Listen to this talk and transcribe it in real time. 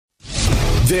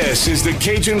This is the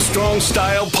Cajun Strong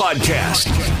Style Podcast.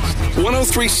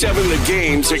 1037 The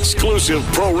Game's exclusive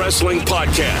pro wrestling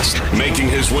podcast. Making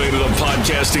his way to the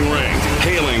podcasting ring.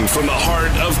 Hailing from the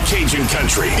heart of Cajun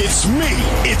country. It's me.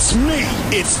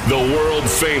 It's the world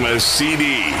famous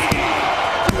CD.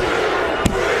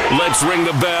 Let's ring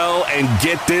the bell and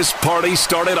get this party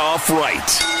started off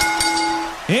right.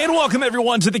 And welcome,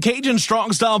 everyone, to the Cajun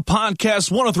Strong Style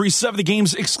Podcast, 1037 The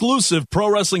Game's exclusive pro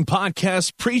wrestling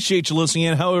podcast. Appreciate you listening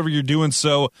in, however you're doing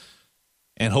so.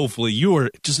 And hopefully you are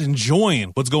just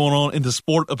enjoying what's going on in the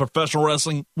sport of professional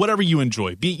wrestling, whatever you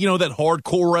enjoy. Be that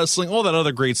hardcore wrestling, all that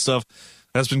other great stuff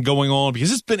that's been going on,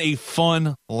 because it's been a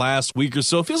fun last week or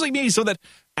so. It feels like maybe some of that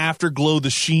afterglow, the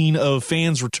sheen of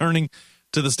fans returning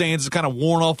to the stands is kind of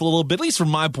worn off a little bit, at least from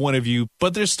my point of view.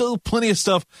 But there's still plenty of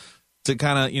stuff to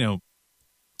kind of,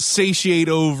 satiate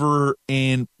over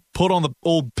and put on the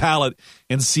old palate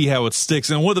and see how it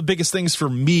sticks. And one of the biggest things for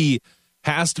me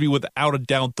has to be, without a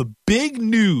doubt, the big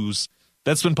news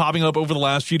that's been popping up over the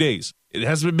last few days. It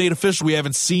hasn't been made official. We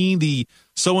haven't seen the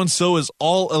so-and-so is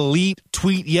all elite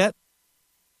tweet yet.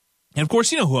 And of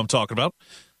course, you know who I'm talking about.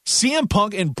 CM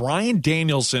Punk and Bryan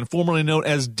Danielson, formerly known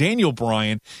as Daniel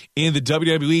Bryan in the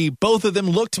WWE, both of them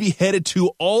look to be headed to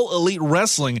All Elite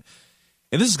Wrestling.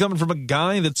 And this is coming from a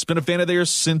guy that's been a fan of theirs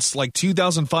since like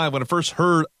 2005, when I first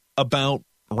heard about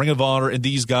Ring of Honor and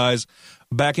these guys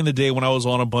back in the day when I was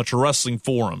on a bunch of wrestling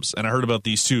forums. And I heard about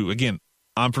these two. Again,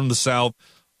 I'm from the South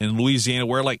in Louisiana,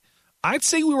 where I'd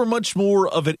say we were much more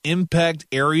of an Impact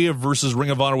area versus Ring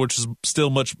of Honor, which is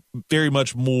still very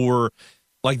much more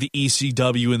like the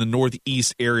ECW in the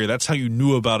Northeast area. That's how you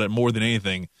knew about it more than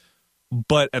anything.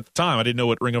 But at the time, I didn't know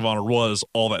what Ring of Honor was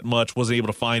all that much. Wasn't able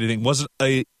to find anything. Wasn't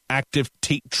a active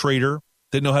tape trader.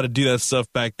 Didn't know how to do that stuff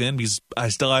back then, because I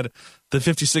still had the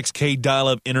 56K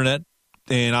dial-up internet.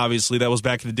 And obviously that was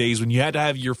back in the days when you had to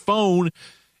have your phone.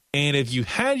 And if you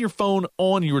had your phone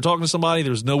on, you were talking to somebody,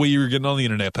 there was no way you were getting on the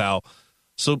internet, pal.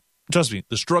 So trust me,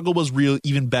 the struggle was real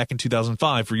even back in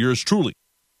 2005 for yours truly.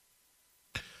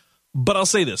 But I'll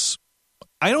say this.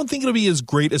 I don't think it'll be as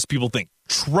great as people think.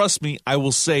 Trust me, I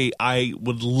will say I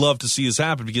would love to see this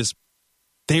happen, because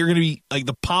they're going to be,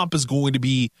 the pop is going to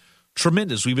be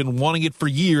tremendous. We've been wanting it for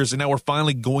years, and now we're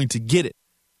finally going to get it.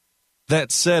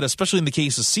 That said, especially in the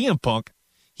case of CM Punk,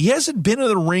 he hasn't been in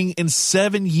the ring in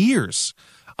 7 years.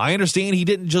 I understand he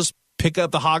didn't just pick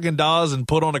up the Haagen-Dazs and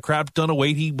put on a crap ton of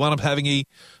weight. He wound up having a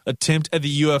attempt at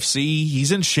the UFC.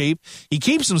 He's in shape. He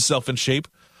keeps himself in shape.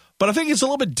 But I think it's a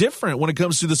little bit different when it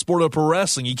comes to the sport of pro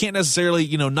wrestling. You can't necessarily,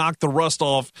 knock the rust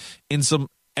off in some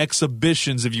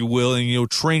exhibitions, if you will, and,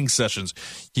 training sessions.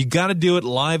 You got to do it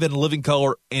live in living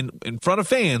color in front of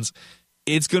fans.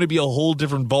 It's going to be a whole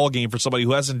different ballgame for somebody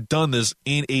who hasn't done this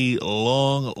in a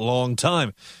long, long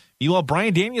time. Meanwhile,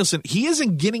 Bryan Danielson, he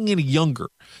isn't getting any younger.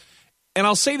 And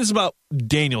I'll say this about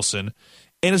Danielson,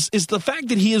 and it's the fact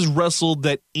that he has wrestled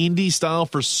that indie style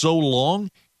for so long,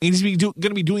 and he's going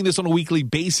to be doing this on a weekly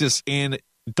basis. And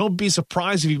don't be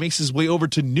surprised if he makes his way over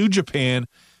to New Japan,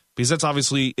 because that's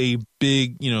obviously a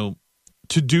big,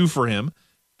 to-do for him.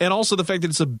 And also the fact that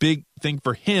it's a big thing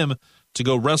for him to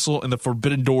go wrestle in the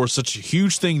Forbidden Door, such a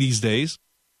huge thing these days.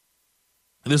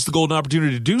 And this is the golden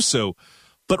opportunity to do so.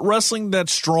 But wrestling that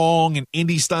strong and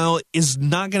indie style is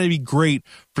not going to be great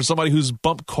for somebody whose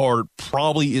bump card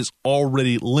probably is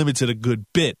already limited a good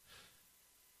bit.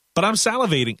 But I'm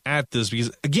salivating at this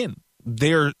because, again,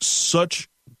 they're such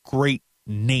great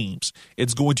names.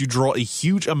 It's going to draw a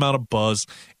huge amount of buzz,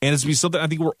 and it's going to be something I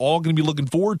think we're all going to be looking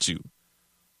forward to.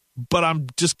 But I'm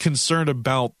just concerned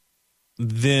about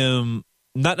them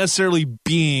not necessarily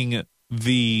being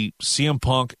the CM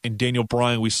Punk and Daniel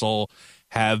Bryan we saw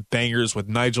have bangers with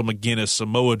Nigel McGuinness,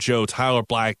 Samoa Joe, Tyler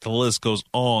Black. The list goes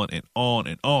on and on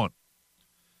and on.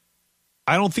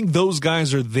 I don't think those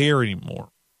guys are there anymore.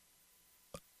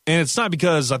 And it's not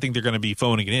because I think they're going to be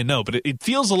phoning it in. No, but it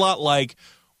feels a lot like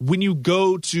when you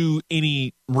go to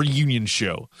any reunion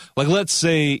show. Like, let's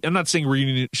say, I'm not saying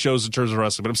reunion shows in terms of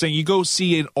wrestling, but I'm saying you go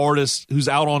see an artist who's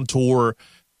out on tour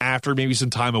after maybe some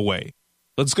time away.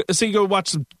 Let's say you go watch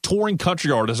some touring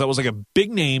country artist that was like a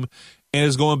big name and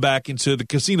is going back into the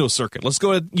casino circuit. Let's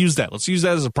go ahead and use that. Let's use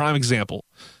that as a prime example.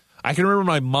 I can remember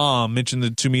my mom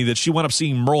mentioned to me that she wound up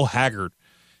seeing Merle Haggard,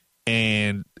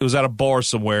 and it was at a bar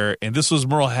somewhere, and this was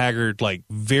Merle Haggard, like,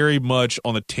 very much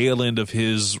on the tail end of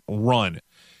his run,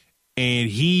 and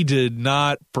he did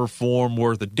not perform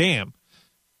worth a damn.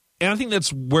 And I think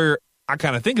that's where I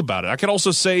kind of think about it. I could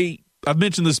also say, I've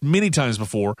mentioned this many times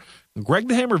before, Greg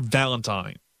the Hammer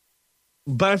Valentine.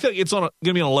 But I feel like it's going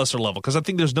to be on a lesser level, because I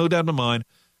think there's no doubt in my mind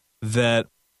that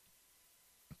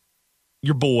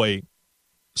your boy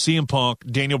CM Punk,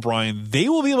 Daniel Bryan, they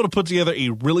will be able to put together a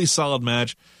really solid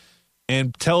match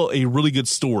and tell a really good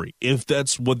story if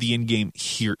that's what the end game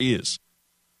here is.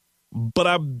 But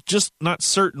I'm just not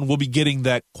certain we'll be getting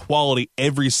that quality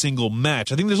every single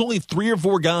match. I think there's only 3 or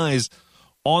 4 guys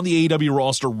on the AEW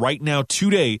roster right now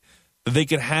today that they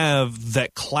could have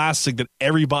that classic that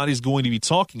everybody's going to be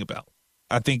talking about.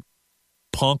 I think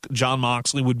Punk, Jon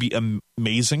Moxley would be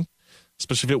amazing,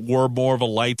 especially if it were more of a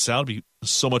lights out. It'd be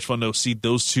so much fun to see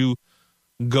those two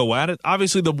go at it.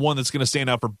 Obviously, the one that's going to stand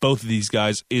out for both of these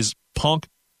guys is Punk,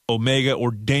 Omega,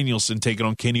 or Danielson taking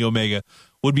on Kenny Omega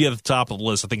would be at the top of the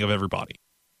list, I think, of everybody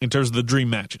in terms of the dream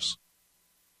matches.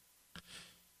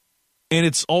 And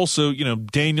it's also,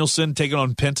 Danielson taking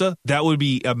on Penta. That would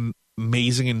be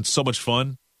amazing and so much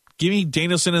fun. Give me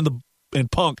Danielson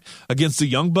and Punk against the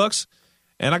Young Bucks,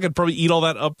 and I could probably eat all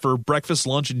that up for breakfast,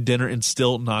 lunch, and dinner and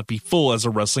still not be full as a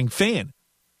wrestling fan.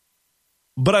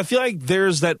 But I feel like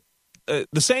there's that,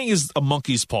 the saying is a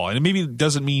monkey's paw, and it maybe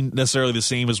doesn't mean necessarily the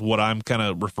same as what I'm kind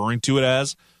of referring to it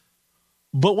as.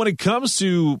 But when it comes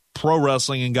to pro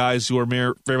wrestling and guys who are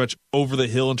very much over the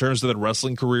hill in terms of their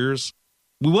wrestling careers,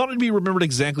 we want to be remembered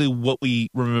exactly what we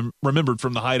remembered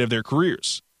from the height of their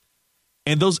careers.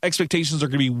 And those expectations are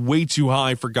going to be way too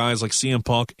high for guys like CM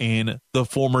Punk and the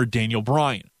former Daniel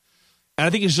Bryan. And I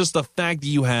think it's just the fact that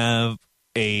you have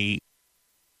a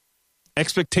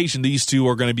expectation these two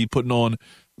are going to be putting on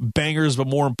bangers, but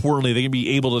more importantly, they can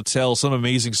be able to tell some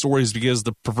amazing stories because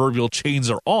the proverbial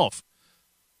chains are off.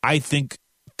 I think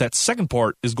that second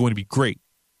part is going to be great.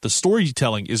 The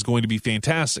storytelling is going to be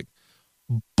fantastic.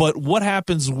 But what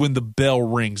happens when the bell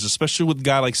rings, especially with a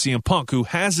guy like CM Punk, who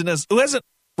hasn't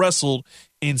wrestled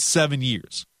in 7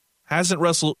 years, hasn't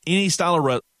wrestled any style of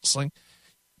wrestling?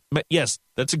 Yes,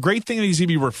 that's a great thing that he's going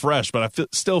to be refreshed, but I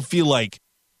still feel like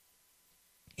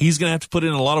he's going to have to put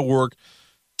in a lot of work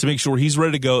to make sure he's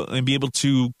ready to go and be able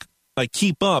to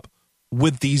keep up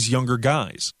with these younger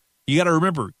guys. You got to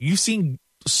remember, you've seen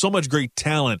so much great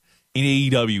talent in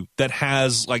AEW that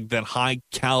has that high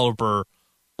caliber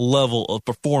level of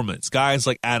performance. Guys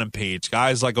like Adam Page,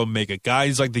 guys like Omega,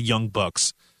 guys like the Young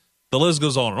Bucks. The list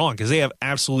goes on and on because they have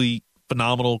absolutely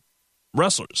phenomenal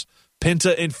wrestlers.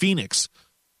 Penta and Phoenix,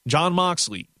 Jon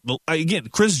Moxley, again,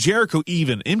 Chris Jericho,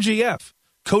 even MJF,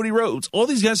 Cody Rhodes. All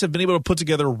these guys have been able to put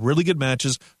together really good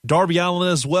matches. Darby Allin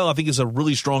as well, I think, is a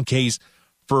really strong case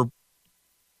for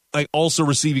also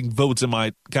receiving votes in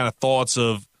my kind of thoughts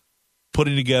of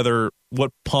putting together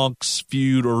what Punk's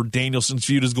feud or Danielson's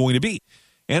feud is going to be.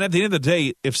 And at the end of the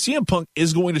day, if CM Punk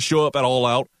is going to show up at All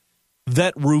Out,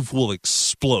 that roof will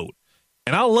explode.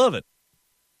 And I love it.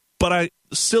 But I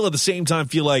still at the same time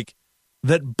feel like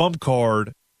that bump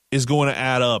card is going to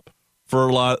add up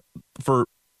for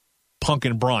Punk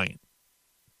and Bryan.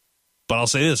 But I'll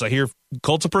say this, I hear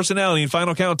Cult of Personality and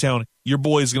Final Countdown, your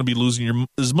boy is going to be losing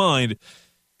his mind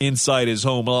inside his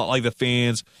home, a lot like the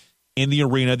fans in the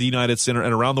arena, the United Center,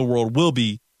 and around the world will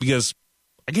be, because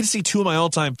I get to see two of my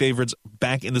all-time favorites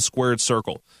back in the squared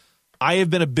circle. I have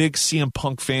been a big CM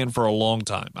Punk fan for a long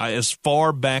time. As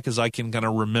far back as I can kind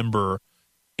of remember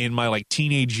in my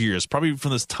teenage years, probably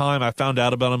from this time I found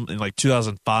out about him in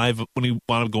 2005 when he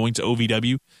wound up going to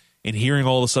OVW and hearing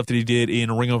all the stuff that he did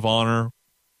in Ring of Honor,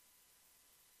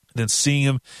 then seeing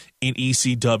him in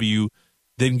ECW,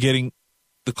 then getting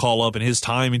the call up, and his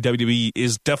time in WWE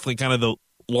is definitely kind of the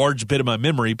large bit of my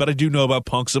memory. But I do know about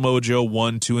Punk Samoa Joe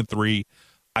 1, 2, and 3.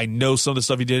 I know some of the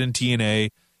stuff he did in TNA,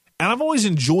 and I've always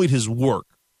enjoyed his work.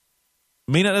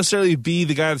 May not necessarily be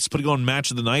the guy that's putting on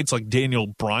Match of the Nights like Daniel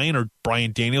Bryan or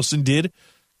Bryan Danielson did,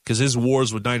 because his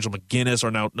wars with Nigel McGuinness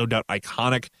are now no doubt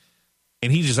iconic.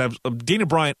 And he just has Daniel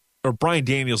Bryan or Bryan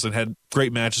Danielson had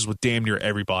great matches with damn near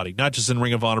everybody, not just in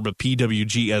Ring of Honor, but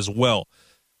PWG as well.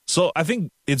 So I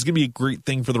think it's going to be a great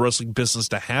thing for the wrestling business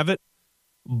to have it,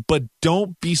 but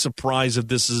don't be surprised if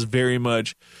this is very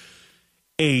much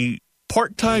a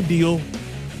part-time deal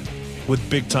with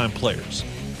big-time players.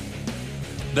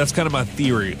 That's kind of my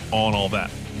theory on all that.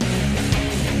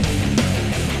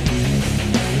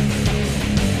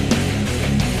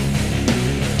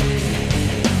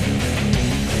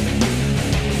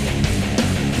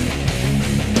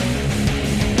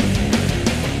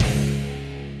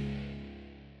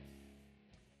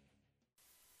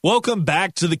 Welcome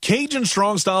back to the Cajun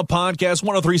Strong Style Podcast,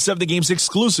 103.7 The Game's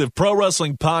exclusive pro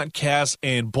wrestling podcast.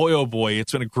 And boy, oh boy,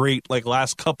 it's been a great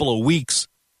last couple of weeks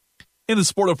in the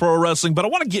sport of pro wrestling. But I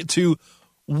want to get to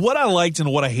what I liked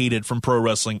and what I hated from pro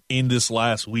wrestling in this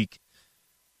last week.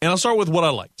 And I'll start with what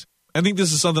I liked. I think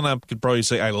this is something I could probably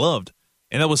say I loved.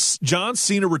 And that was John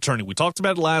Cena returning. We talked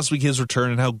about it last week, his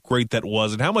return, and how great that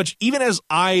was. And how much, even as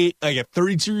a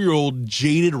 32-year-old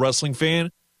jaded wrestling fan,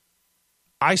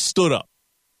 I stood up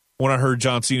when I heard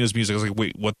John Cena's music. I was like,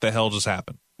 wait, what the hell just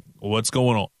happened? What's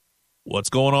going on? What's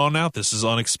going on now? This is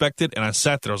unexpected. And I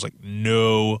sat there. I was like,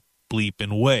 no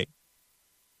bleeping way.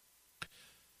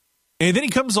 And then he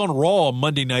comes on Raw on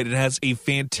Monday night and has a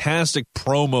fantastic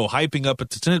promo hyping up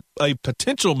a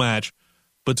potential match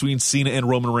between Cena and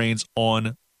Roman Reigns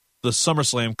on the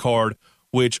SummerSlam card,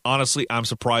 which honestly, I'm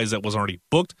surprised that wasn't already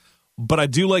booked. But I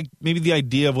do like maybe the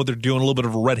idea of what they're doing, a little bit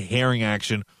of a red herring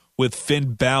action with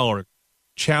Finn Balor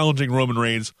challenging Roman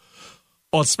Reigns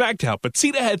on SmackDown. But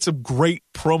Cena had some great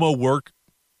promo work.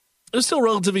 It was still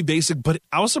relatively basic, but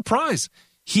I was surprised.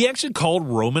 He actually called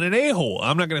Roman an a-hole.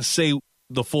 I'm not going to say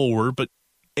the full word, but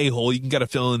a-hole, you can kind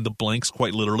of fill in the blanks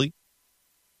quite literally.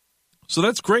 So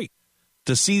that's great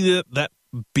to see that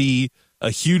be a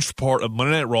huge part of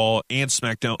Monday Night Raw and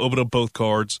SmackDown, open up both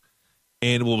cards.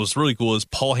 And what was really cool is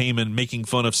Paul Heyman making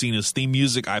fun of Cena's theme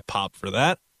music. I popped for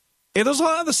that. And there's a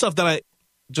lot of other stuff that I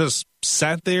just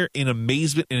sat there in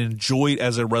amazement and enjoyed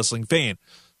as a wrestling fan.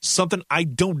 Something I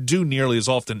don't do nearly as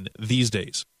often these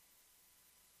days.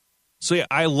 So yeah,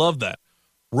 I love that.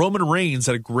 Roman Reigns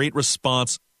had a great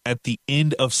response at the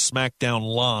end of SmackDown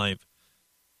Live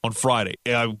on Friday.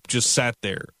 I just sat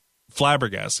there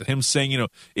flabbergasted. Him saying,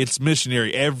 it's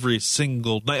missionary every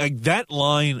single night. Like, that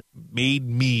line made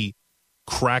me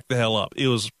crack the hell up. It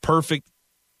was perfect.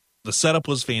 The setup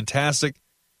was fantastic.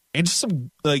 And just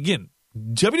some, again,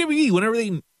 WWE, whenever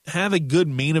they have a good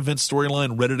main event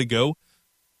storyline ready to go,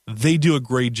 they do a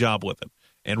great job with it.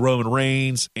 And Roman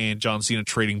Reigns and John Cena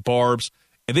trading barbs.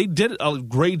 And they did a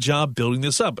great job building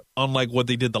this up, unlike what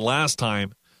they did the last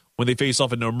time when they faced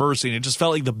off at No Mercy. And it just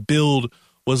felt like the build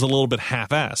was a little bit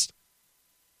half-assed.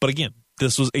 But again,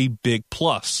 this was a big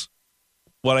plus.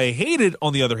 What I hated,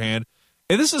 on the other hand,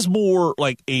 and this is more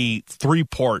like a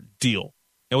 3-part deal.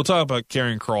 And we'll talk about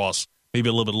Karrion Kross maybe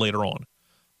a little bit later on.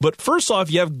 But first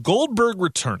off, you have Goldberg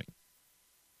returning.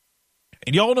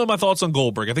 And y'all know my thoughts on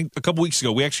Goldberg. I think a couple weeks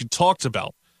ago, we actually talked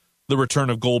about the return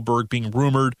of Goldberg being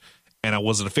rumored, and I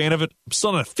wasn't a fan of it. I'm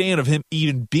still not a fan of him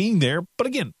even being there. But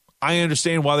again, I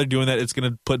understand why they're doing that. It's going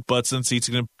to put butts in seats.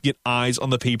 It's going to get eyes on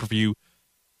the pay-per-view.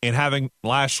 And having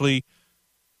Lashley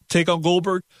take on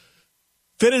Goldberg,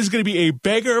 that is going to be a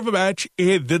banger of a match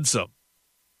and then some.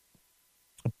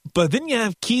 But then you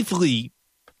have Keith Lee.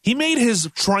 He made his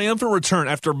triumphant return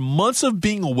after months of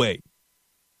being away.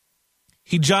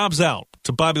 He jobs out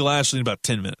to Bobby Lashley in about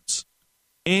 10 minutes.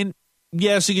 And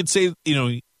yes, you could say,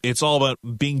 it's all about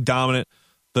being dominant,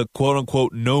 the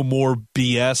quote-unquote no more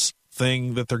BS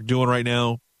thing that they're doing right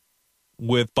now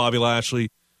with Bobby Lashley.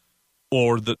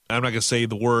 Or I'm not going to say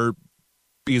the word,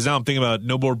 because now I'm thinking about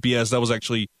no more BS. That was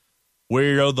actually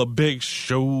where the big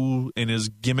show in his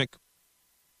gimmick.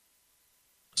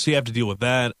 So you have to deal with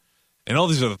that and all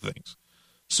these other things.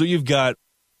 So you've got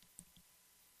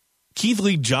Keith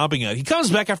Lee jobbing out. He comes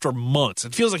back after months.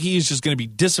 It feels like he's just going to be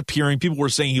disappearing. People were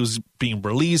saying he was being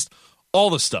released, all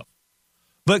this stuff.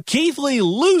 But Keith Lee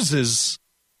loses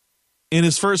in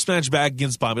his first match back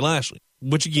against Bobby Lashley.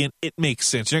 Which, again, it makes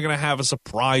sense. You're going to have a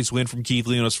surprise win from Keith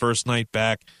Lee on his first night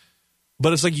back.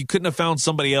 But it's like you couldn't have found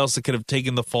somebody else that could have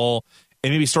taken the fall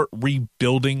and maybe start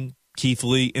rebuilding Keith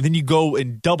Lee. And then you go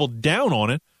and double down on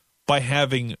it by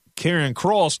having Karrion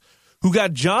Kross, who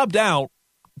got jobbed out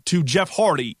to Jeff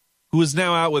Hardy, who is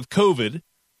now out with COVID.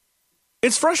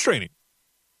 It's frustrating.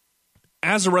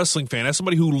 As a wrestling fan, as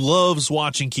somebody who loves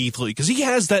watching Keith Lee, because he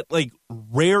has that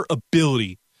rare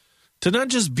ability to not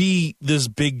just be this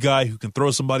big guy who can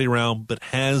throw somebody around, but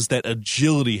has that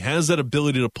agility, has that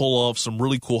ability to pull off some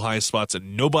really cool high spots that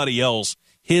nobody else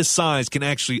his size can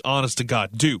actually, honest to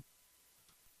God, do.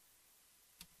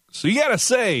 So you got to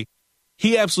say,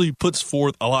 he absolutely puts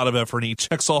forth a lot of effort, and he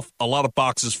checks off a lot of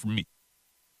boxes for me.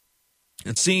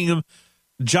 And seeing him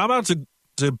job out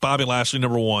to Bobby Lashley,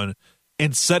 number one,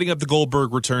 and setting up the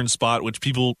Goldberg return spot, which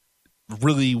people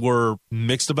really were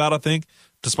mixed about, I think,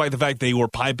 despite the fact they were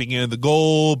piping in the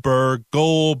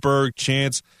Goldberg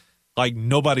chants like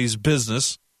nobody's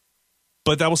business.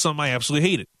 But that was something I absolutely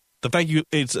hated. The fact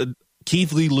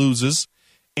Keith Lee loses,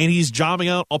 and he's jobbing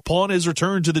out upon his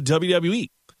return to the WWE.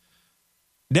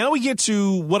 Now we get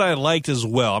to what I liked as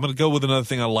well. I'm going to go with another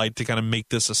thing I liked to kind of make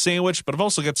this a sandwich, but I've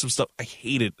also got some stuff I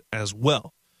hated as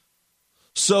well.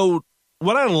 So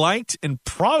what I liked, and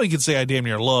probably could say I damn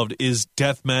near loved, is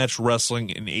deathmatch wrestling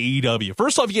in AEW.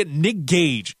 First off, you get Nick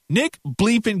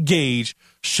bleeping Gage,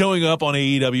 showing up on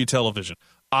AEW television.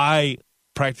 I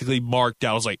practically marked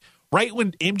out. I was like, right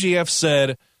when MJF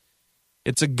said,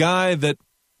 it's a guy that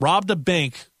robbed a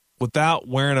bank without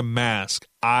wearing a mask,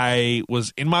 I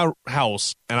was in my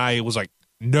house, and I was like,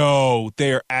 no,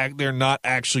 they're not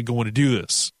actually going to do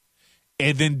this.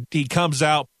 And then he comes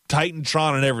out,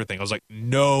 Titantron and everything. I was like,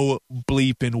 no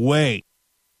bleeping way.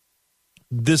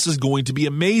 This is going to be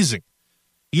amazing.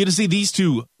 You get to see these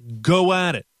two go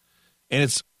at it. And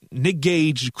it's Nick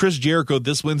Gage, Chris Jericho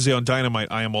this Wednesday on Dynamite.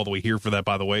 I am all the way here for that,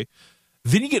 by the way.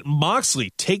 Then you get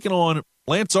Moxley taking on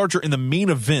Lance Archer in the main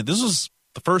event. This was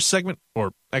the first segment,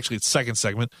 or actually it's second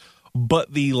segment,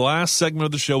 but the last segment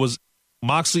of the show was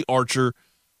Moxley Archer.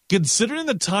 Considering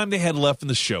the time they had left in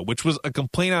the show, which was a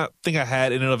complaint I think I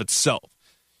had in and of itself,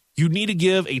 you need to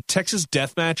give a Texas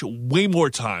death match way more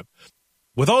time.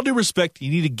 With all due respect,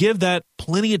 you need to give that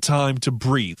plenty of time to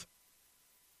breathe.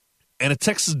 And a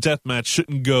Texas death match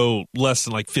shouldn't go less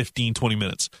than like 15, 20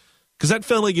 minutes. Because that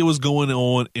felt like it was going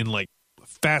on in like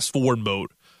fast forward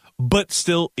mode. But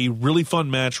still, a really fun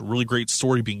match, really great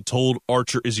story being told.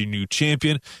 Archer is your new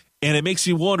champion. And it makes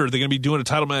you wonder, they're going to be doing a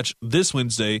title match this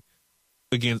Wednesday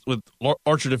with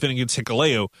Archer defending against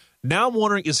Hikuleo. Now I'm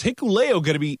wondering, is Hikuleo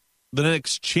going to be the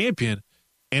next champion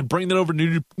and bring that over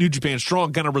to New Japan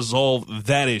Strong, kind of resolve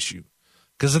that issue?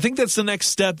 Because I think that's the next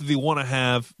step that they want to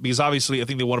have, because obviously I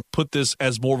think they want to put this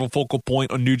as more of a focal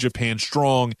point on New Japan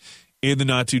Strong in the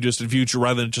not-too-distant future,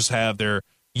 rather than just have their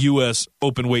U.S.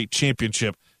 Openweight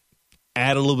Championship,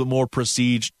 add a little bit more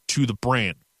prestige to the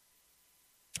brand.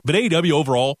 But AEW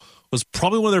overall was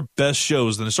probably one of their best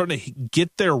shows, and they're starting to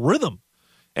get their rhythm.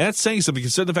 And that's saying something,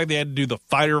 considering the fact they had to do the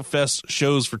Fyter Fest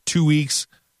shows for 2 weeks,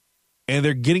 and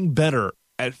they're getting better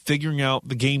at figuring out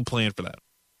the game plan for that.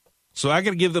 So I got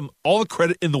to give them all the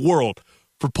credit in the world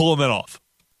for pulling that off.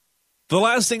 The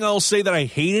last thing I'll say that I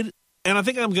hated, and I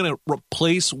think I'm going to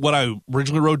replace what I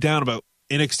originally wrote down about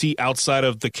NXT outside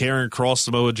of the Karrion Kross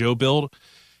Samoa Joe build,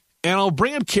 and I'll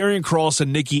bring up Karrion Kross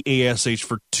and Nikki ASH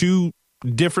for two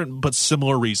different but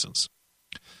similar reasons.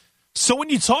 So when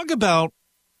you talk about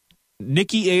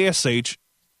Nikki ASH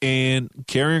and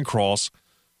Karrion Kross,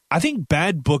 I think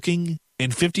bad booking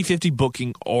and 50-50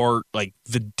 booking are like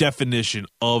the definition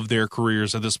of their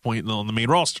careers at this point on the main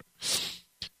roster.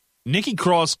 Nikki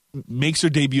Cross makes her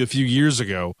debut a few years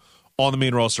ago on the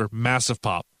main roster, massive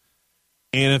pop.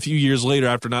 And a few years later,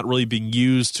 after not really being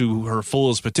used to her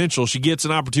fullest potential, she gets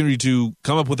an opportunity to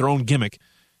come up with her own gimmick.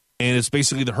 And it's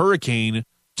basically the Hurricane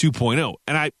 2.0.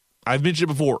 And I've mentioned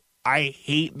it before, I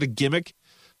hate the gimmick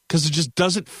because it just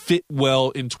doesn't fit well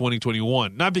in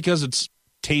 2021. Not because it's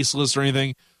tasteless or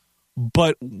anything,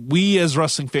 but we as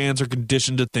wrestling fans are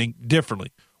conditioned to think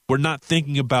differently. We're not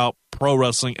thinking about pro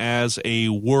wrestling as a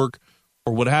work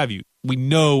or what have you. We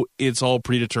know it's all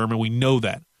predetermined. We know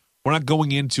that. We're not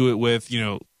going into it with,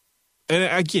 and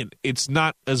again, it's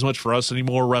not as much for us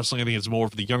anymore, wrestling. I think it's more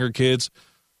for the younger kids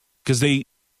because they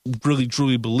really,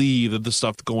 truly believe that the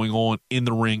stuff going on in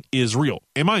the ring is real.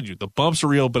 And mind you, the bumps are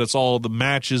real, but it's all the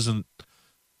matches and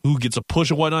who gets a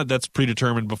push and whatnot, that's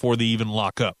predetermined before they even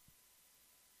lock up.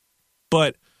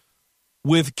 But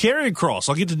with Karrion Kross,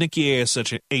 I'll get to Nikki ASH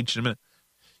in a minute.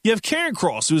 You have Karrion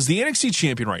Kross, who is the NXT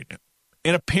champion right now,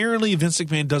 and apparently Vince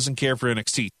McMahon doesn't care for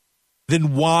NXT.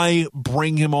 Then why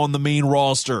bring him on the main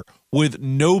roster with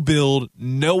no build,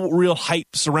 no real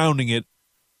hype surrounding it?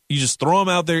 You just throw him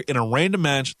out there in a random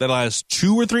match that lasts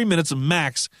 2 or 3 minutes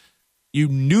max. You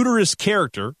neuter his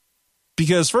character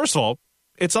because, first of all,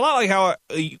 it's a lot like how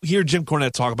I hear Jim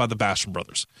Cornette talk about the Basham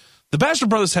Brothers. The Basham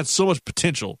Brothers had so much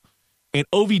potential, and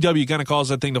OVW kind of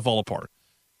caused that thing to fall apart.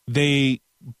 They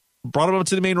brought them up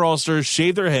to the main roster,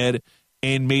 shaved their head,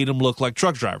 and made them look like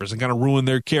truck drivers and kind of ruined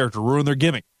their character, ruined their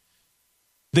gimmick.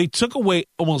 They took away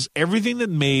almost everything that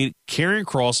made Karrion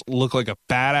Kross look like a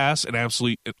badass and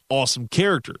absolutely an awesome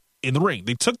character in the ring.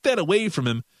 They took that away from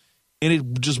him, and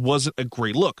it just wasn't a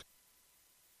great look.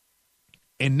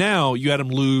 And now you had him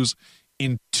lose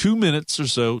in 2 minutes or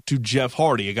so to Jeff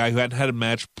Hardy, a guy who hadn't had a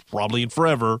match probably in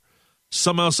forever.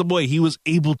 Somehow, some way, he was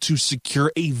able to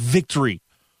secure a victory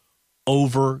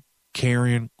over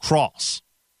Karrion Kross.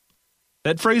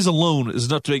 That phrase alone is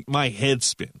enough to make my head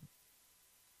spin.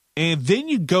 And then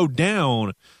you go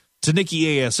down to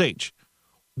Nikki ASH,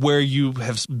 where you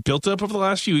have built up over the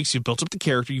last few weeks. You've built up the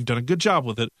character. You've done a good job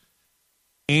with it.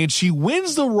 And she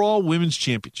wins the Raw Women's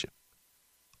Championship.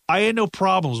 I had no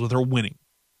problems with her winning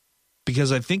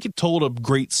because I think it told a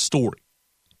great story.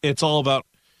 It's all about,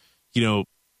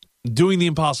 doing the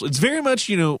impossible. It's very much,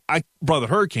 I brought the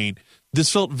Hurricane. This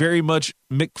felt very much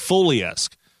Mick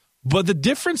Foley-esque. But the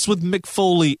difference with Mick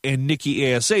Foley and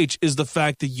Nikki ASH is the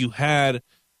fact that you had,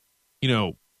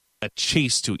 a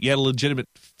chase to it. You had a legitimate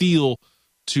feel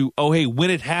to, oh, hey,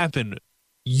 when it happened,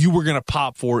 you were going to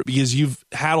pop for it because you've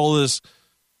had all this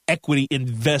equity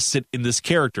invested in this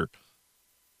character.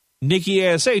 Nikki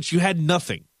ASH, you had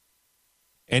nothing.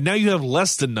 And now you have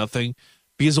less than nothing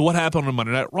because of what happened on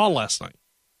Monday Night Raw last night.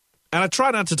 and I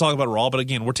try not to talk about Raw, but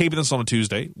again, we're taping this on a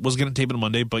Tuesday. Was going to tape it on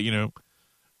Monday, but,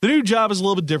 the new job is a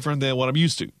little bit different than what I'm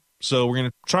used to. So we're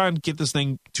going to try and get this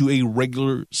thing to a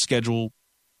regular schedule.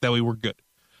 That way we're good.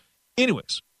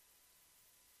 Anyways,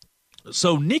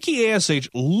 so Nikki ASH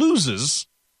loses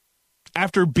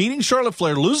after beating Charlotte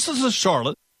Flair, loses to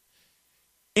Charlotte,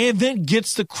 and then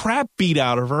gets the crap beat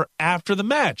out of her after the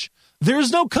match.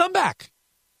 There's no comeback.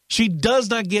 She does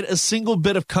not get a single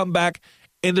bit of comeback,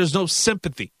 and there's no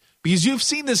sympathy. Because you've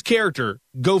seen this character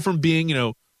go from being,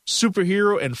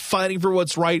 superhero and fighting for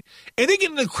what's right, and then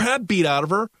getting the crap beat out of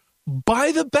her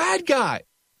by the bad guy.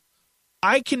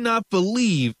 I cannot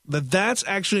believe that that's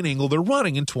actually an angle they're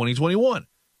running in 2021.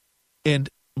 And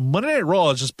Monday Night Raw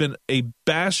has just been a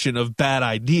bastion of bad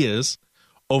ideas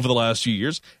over the last few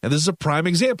years, and this is a prime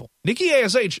example. Nikki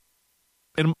ASH,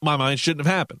 in my mind, shouldn't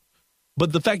have happened.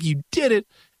 But the fact you did it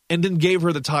and then gave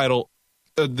her the title,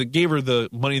 gave her the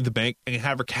Money in the Bank, and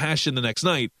have her cash in the next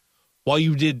night, while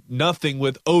you did nothing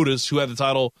with Otis, who had the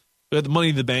title, who had the Money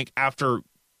in the Bank, after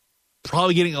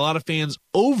probably getting a lot of fans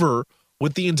over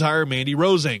with the entire Mandy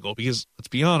Rose angle. Because, let's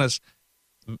be honest,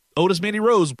 Otis Mandy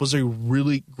Rose was a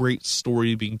really great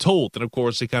story being told. And, of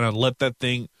course, they kind of let that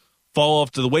thing fall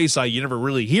off to the wayside. You never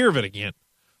really hear of it again.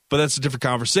 But that's a different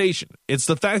conversation. It's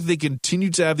the fact that they continue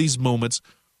to have these moments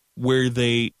where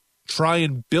they try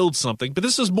and build something, but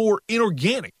this is more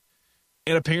inorganic.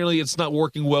 And apparently it's not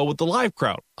working well with the live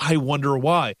crowd. I wonder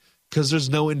why. Because there's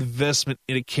no investment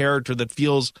in a character that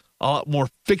feels a lot more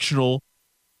fictional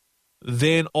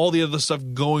than all the other stuff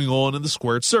going on in the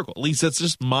squared circle. At least that's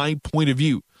just my point of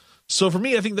view. So for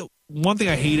me, I think that one thing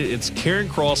I hated, it's Karrion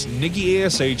Kross, Nikki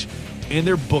ASH, and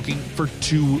they're booking for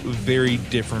two very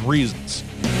different reasons.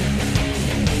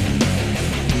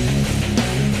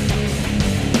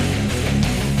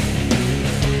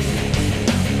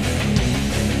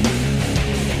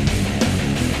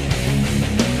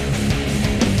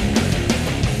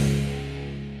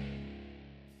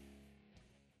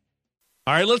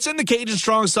 All right, let's end the Cajun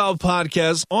Strong Style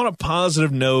podcast on a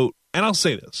positive note, and I'll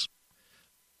say this.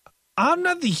 I'm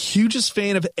not the hugest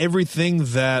fan of everything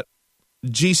that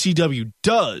GCW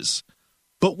does,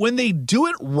 but when they do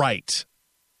it right,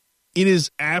 it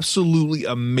is absolutely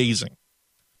amazing.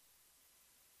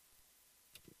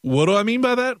 What do I mean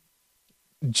by that?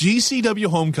 GCW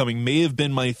Homecoming may have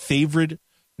been my favorite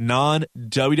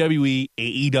non-WWE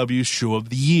AEW show of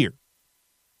the year.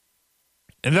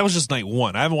 And that was just night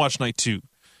one. I haven't watched night two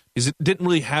because it didn't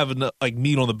really have enough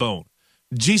meat on the bone.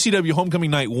 GCW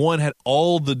Homecoming night one had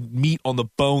all the meat on the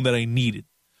bone that I needed.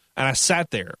 And I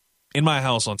sat there in my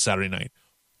house on Saturday night,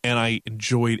 and I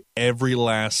enjoyed every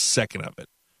last second of it.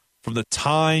 From the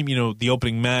time, the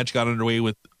opening match got underway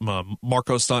with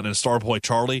Marco Stunt and Starboy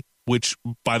Charlie, which,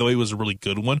 by the way, was a really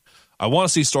good one. I want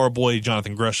to see Starboy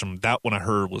Jonathan Gresham. That one I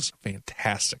heard was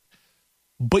fantastic.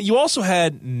 But you also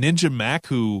had Ninja Mac,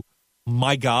 who,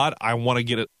 my God, I want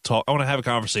to I want to have a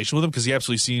conversation with him because he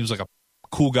absolutely seems like a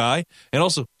cool guy and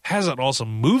also has an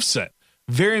awesome moveset.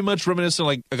 Very much reminiscent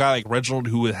like a guy like Reginald,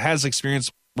 who has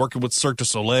experience working with Cirque du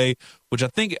Soleil, which I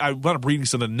think I wound up reading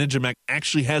something that Ninja Mac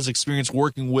actually has experience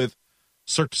working with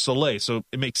Cirque du Soleil, so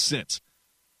it makes sense.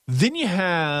 Then you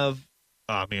have,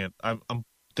 I'm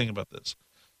thinking about this.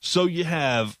 So you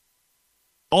have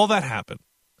all that happen,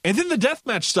 and then the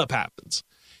deathmatch stuff happens,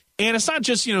 and it's not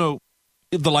just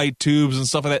the light tubes and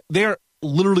stuff like that. They're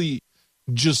literally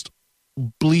just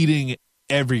bleeding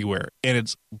everywhere, and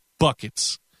it's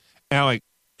buckets. And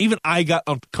even I got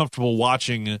uncomfortable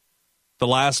watching the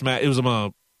last match. It was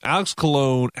Alex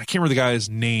Colon. I can't remember the guy's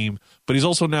name, but he's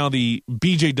also now the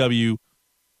BJW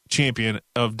champion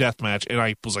of deathmatch. And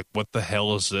I was like, what the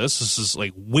hell is this? This is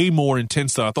way more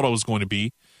intense than I thought it was going to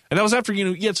be. And that was after,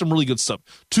 you had some really good stuff.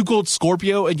 Too Cold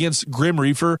Scorpio against Grim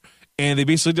Reaper. And they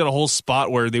basically did a whole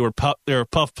spot where they were puff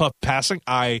passing.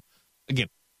 I, again,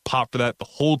 popped for that the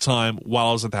whole time while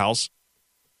I was at the house.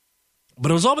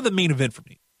 But it was all about the main event for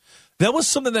me. That was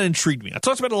something that intrigued me. I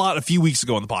talked about it a lot a few weeks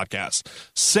ago on the podcast,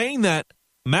 saying that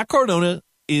Matt Cardona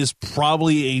is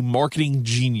probably a marketing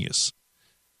genius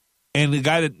and a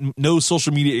guy that knows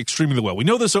social media extremely well. We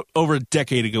know this over a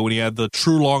decade ago when he had the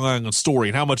True Long Island Story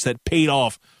and how much that paid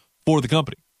off for the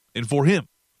company and for him.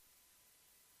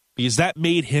 Because that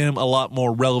made him a lot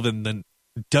more relevant than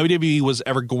WWE was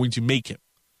ever going to make him.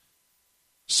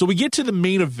 So we get to the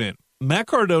main event. Matt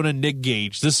Cardona, Nick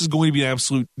Gage. This is going to be an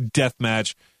absolute death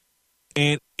match.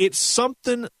 And it's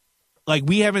something like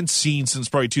we haven't seen since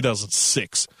probably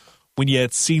 2006 when you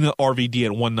had Cena RVD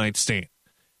at One Night Stand.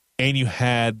 And you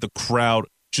had the crowd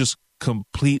just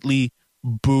completely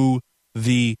boo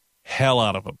the hell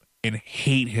out of him and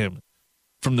hate him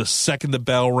from the second the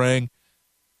bell rang.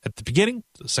 at the beginning,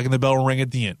 the second the bell rang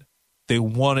at the end. They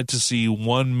wanted to see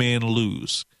one man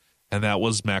lose, and that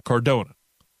was Matt Cardona.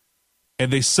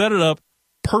 And they set it up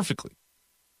perfectly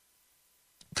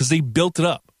because they built it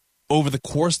up over the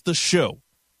course of the show.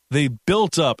 They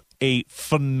built up a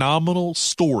phenomenal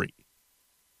story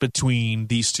between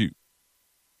these two.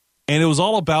 And it was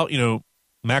all about,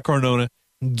 Matt Cardona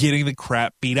getting the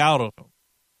crap beat out of him.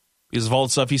 Because of all the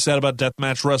stuff he said about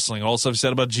deathmatch wrestling, all the stuff he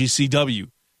said about GCW,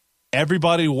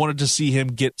 everybody wanted to see him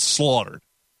get slaughtered.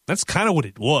 That's kind of what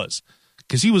it was.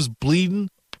 Because he was bleeding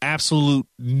absolute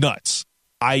nuts.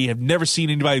 I have never seen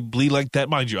anybody bleed like that.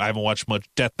 Mind you, I haven't watched much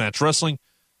deathmatch wrestling.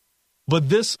 But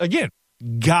this, again,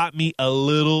 got me a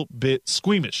little bit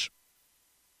squeamish.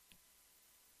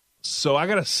 So I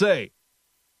got to say,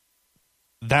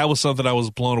 that was something I was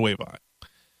blown away by.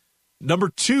 Number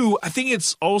two, I think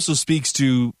it also speaks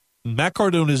to Matt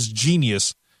Cardona's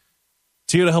genius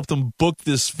to help them book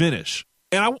this finish.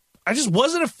 And I just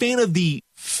wasn't a fan of the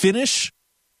finish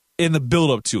and the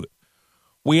build-up to it.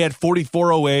 We had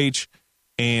 44OH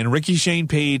and Ricky Shane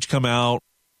Page come out,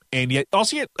 and yet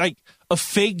also you had like a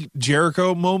fake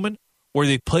Jericho moment where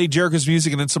they played Jericho's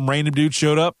music and then some random dude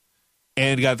showed up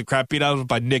and got the crap beat out of him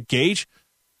by Nick Gage.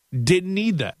 Didn't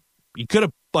need that. You could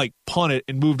have punted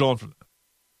and moved on from that.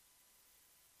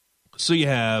 So you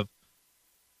have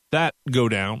that go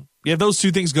down. You have those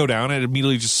two things go down, and it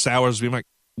immediately just sours me. I'm like,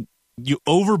 you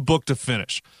overbooked a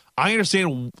finish. I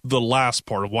understand the last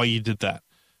part of why you did that.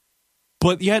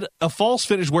 But you had a false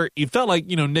finish where you felt like,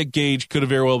 Nick Gage could have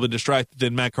very well been distracted.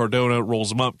 Then Matt Cardona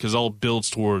rolls him up because all builds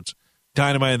towards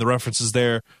Dynamite and the references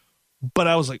there. But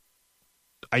I was like,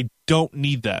 I don't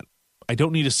need that. I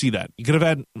don't need to see that. You could have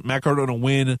had Matt Cardona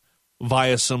win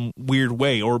via some weird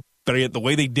way, or better yet, the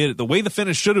way they did it, the way the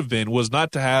finish should have been was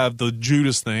not to have the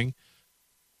Judas thing,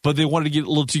 but they wanted to get a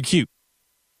little too cute.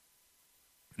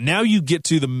 Now you get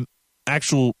to the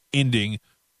actual ending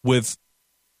with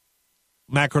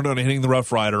Matt Cardona hitting the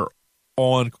Rough Rider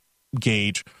on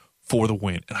Gage for the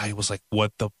win. And I was like,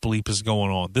 what the bleep is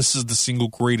going on? This is the single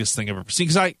greatest thing I've ever seen.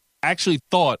 Because I actually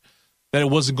thought that it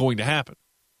wasn't going to happen.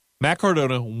 Matt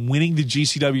Cardona winning the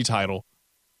GCW title.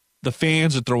 The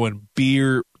fans are throwing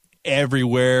beer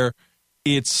everywhere.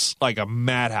 It's like a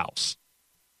madhouse.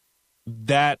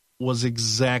 That was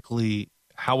exactly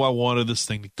how I wanted this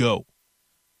thing to go.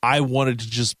 I wanted to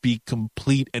just be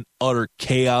complete and utter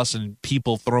chaos and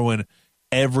people throwing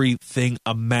everything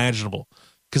imaginable.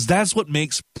 Because that's what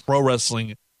makes pro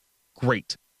wrestling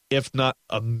great, if not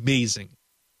amazing,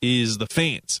 is the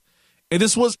fans. And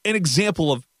this was an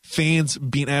example of fans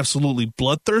being absolutely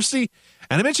bloodthirsty.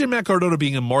 And I mentioned Matt Cardona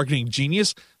being a marketing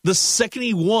genius. The second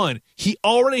he won, he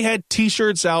already had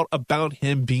t-shirts out about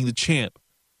him being the champ.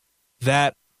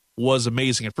 That was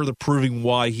amazing, and further proving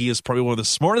why he is probably one of the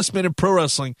smartest men in pro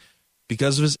wrestling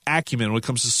because of his acumen when it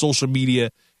comes to social media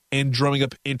and drumming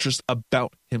up interest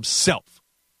about himself.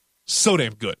 So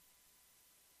damn good.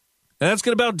 And that's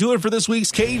going to about do it for this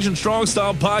week's Cage and Strong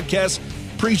Style podcast.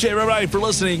 Appreciate everybody for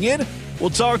listening in. We'll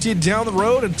talk to you down the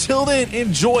road. Until then,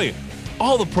 enjoy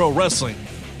all the pro wrestling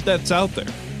that's out there.